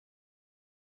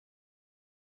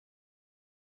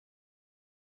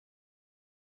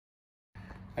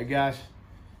Hey guys,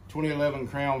 2011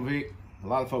 Crown Vick. A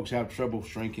lot of folks have trouble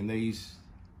shrinking these.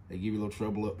 They give you a little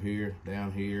trouble up here,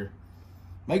 down here.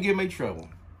 May give me trouble.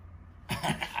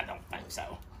 I don't think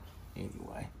so.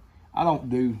 Anyway, I don't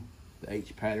do the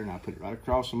H pattern. I put it right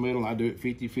across the middle and I do it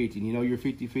 50-50. And you know you're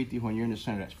 50-50 when you're in the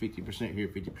center. That's 50% here,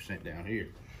 50% down here.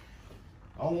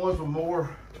 On ones with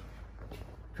more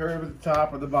curve at the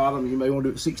top or the bottom, you may want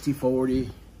to do it 60-40,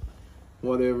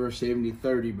 whatever,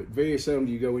 70-30, but very seldom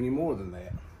do you go any more than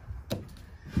that.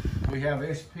 We have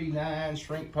SP9,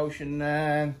 Shrink Potion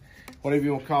 9, whatever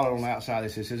you want to call it on the outside.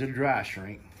 This is a dry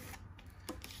shrink.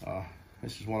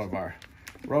 This is one of our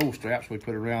roll straps we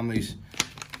put around these,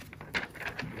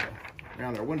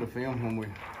 around our window film when we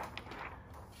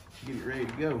get it ready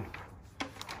to go.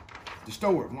 To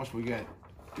store it once we got it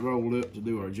rolled up to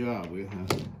do our job with.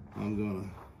 I'm gonna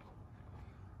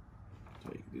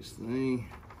take this thing,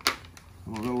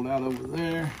 I'm gonna roll it out over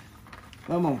there.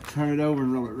 I'm gonna turn it over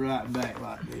and roll it right back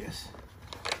like this.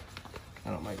 That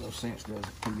don't make no sense, does it,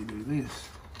 when you do this?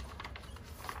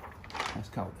 That's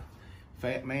called the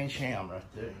fat man sham right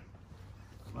there.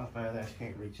 My fat ass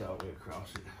can't reach all the way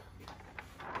across it.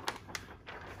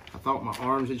 I thought my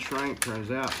arms had shrank,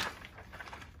 turns out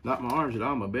not my arms at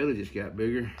all, my belly just got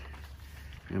bigger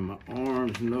and my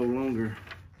arms no longer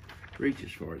reach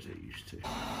as far as they used to.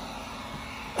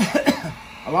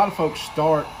 A lot of folks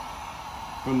start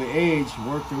from the edge,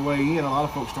 work their way in. A lot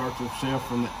of folks start themselves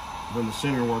from the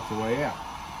center, work their way out.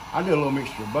 I do a little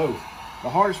mixture of both. The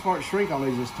hardest part to shrink on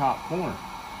these is this top corner.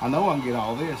 I know I can get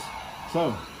all this.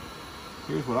 So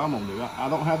here's what I'm gonna do. I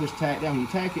don't have this tacked down. When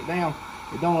you tack it down,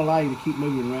 it don't allow you to keep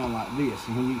moving around like this.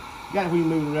 And when you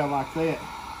move around like that,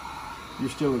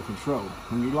 you're still in control.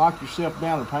 When you lock yourself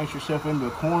down or paint yourself into a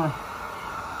corner,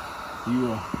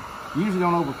 you usually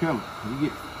don't overcome it. You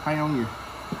get paint on your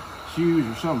shoes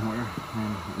or somewhere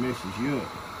and it messes you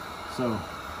up. So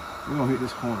we're gonna hit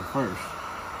this corner first.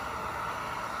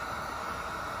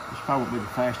 This probably won't be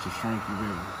the fastest shrink you've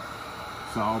ever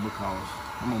saw because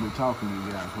I'm gonna be talking to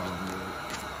you guys while I'm doing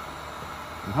it.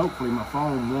 And hopefully my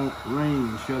phone won't ring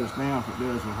and shut us down. If it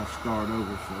does, we'll have to start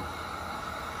over. So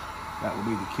that will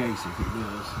be the case if it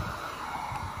does.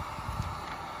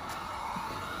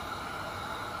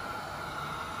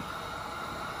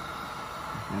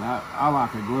 And I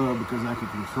like a glove because I can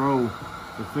control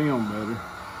the film better.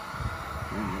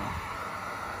 And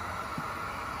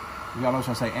y'all notice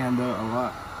I say a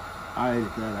lot. I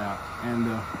edit that out.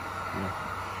 Yeah.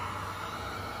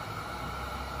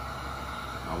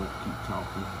 I won't keep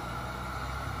talking.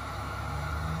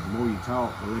 The more you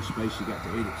talk, the less space you got to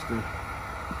edit stuff.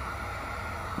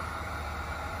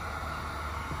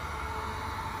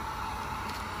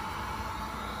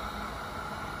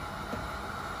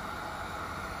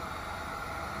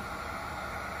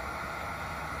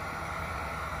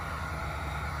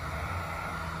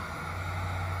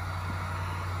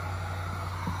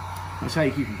 That's how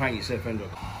you keep from painting yourself into it.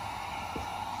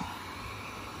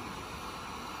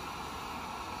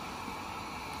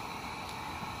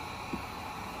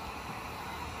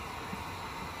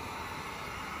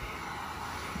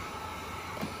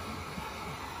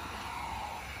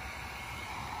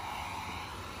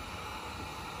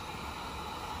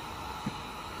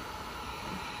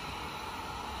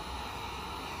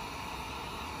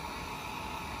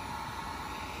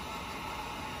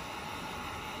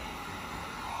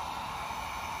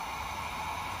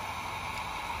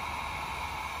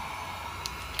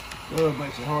 Oh, it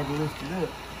makes it hard to lift it up.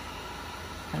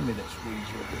 Hand me that squeeze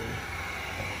right there.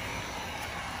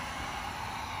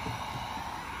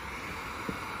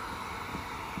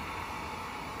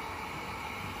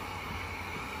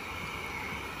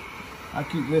 I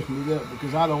keep lifting it up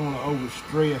because I don't want to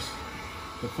overstress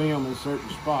the film in certain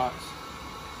spots.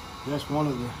 That's one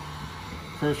of the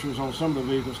pressures on some of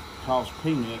the vehicles costs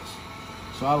peanuts.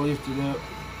 So I lift it up,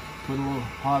 put a little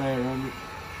hot air under it,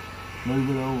 move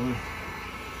it over.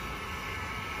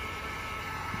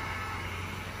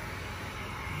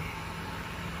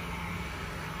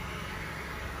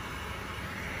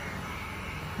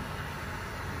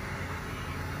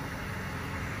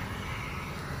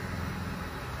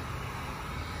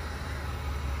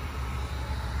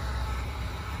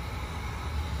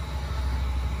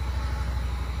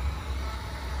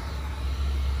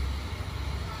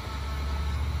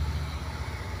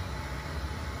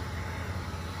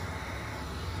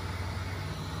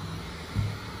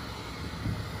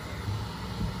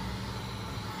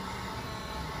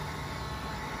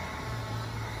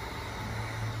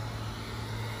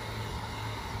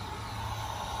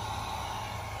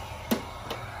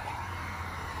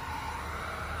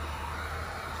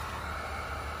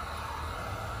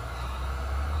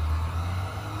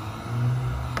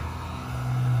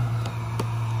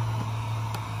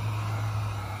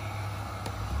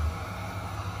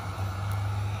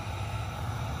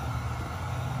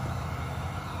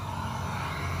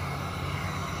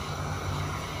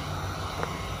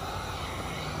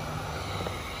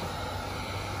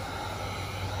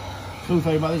 cool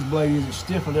thing about this blade is it's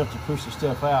stiff enough to push the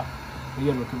stuff out, be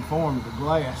able to conform to the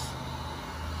glass,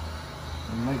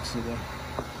 and makes it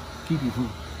keep you from,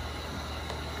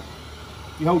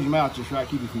 if you hold your mouth just right,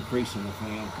 keep you from creasing the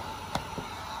fan.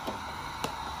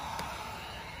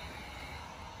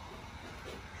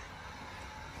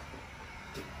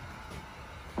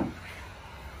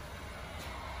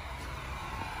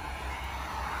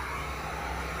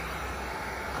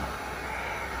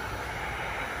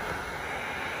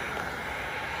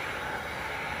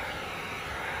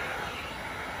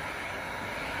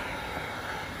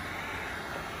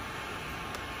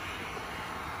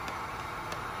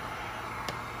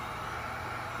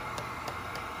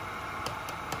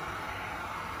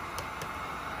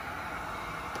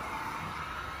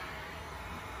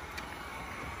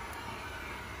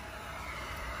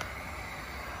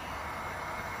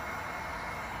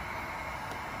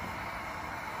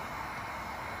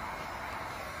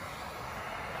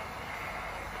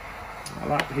 I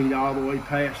like to heat all the way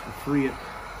past the frit.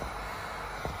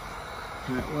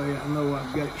 That way I know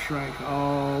I've got it shrank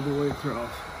all the way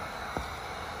across.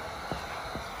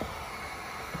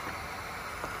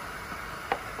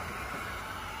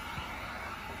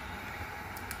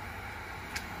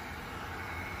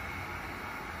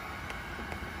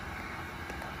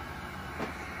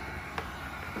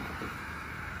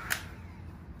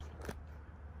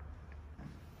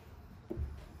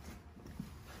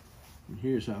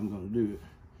 Here's how I'm going to do it.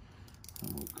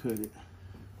 I'm going to cut it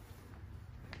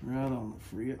right on the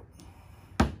frit.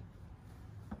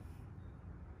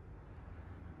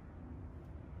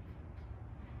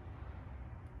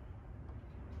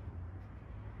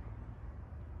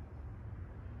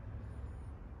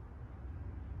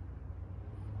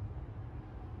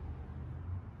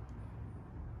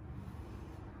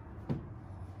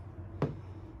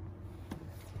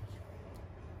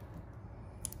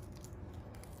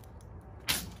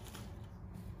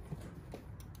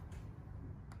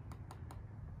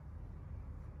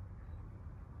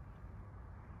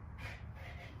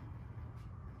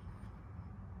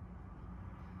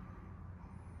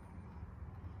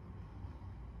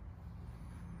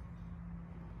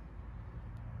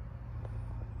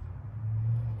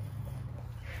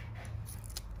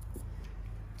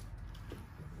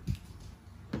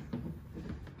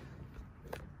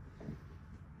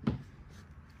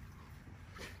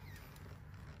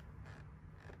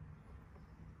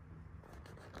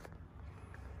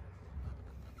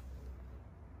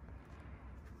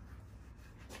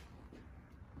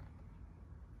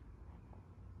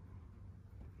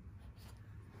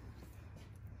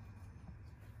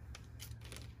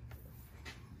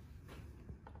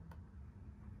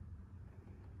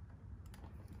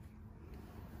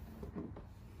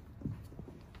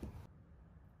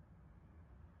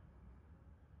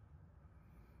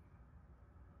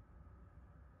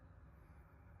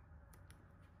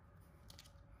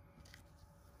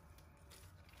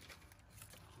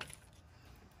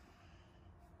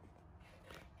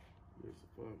 Here's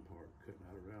the fun part, cutting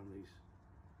out around these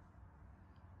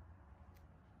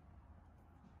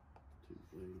two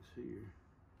things here.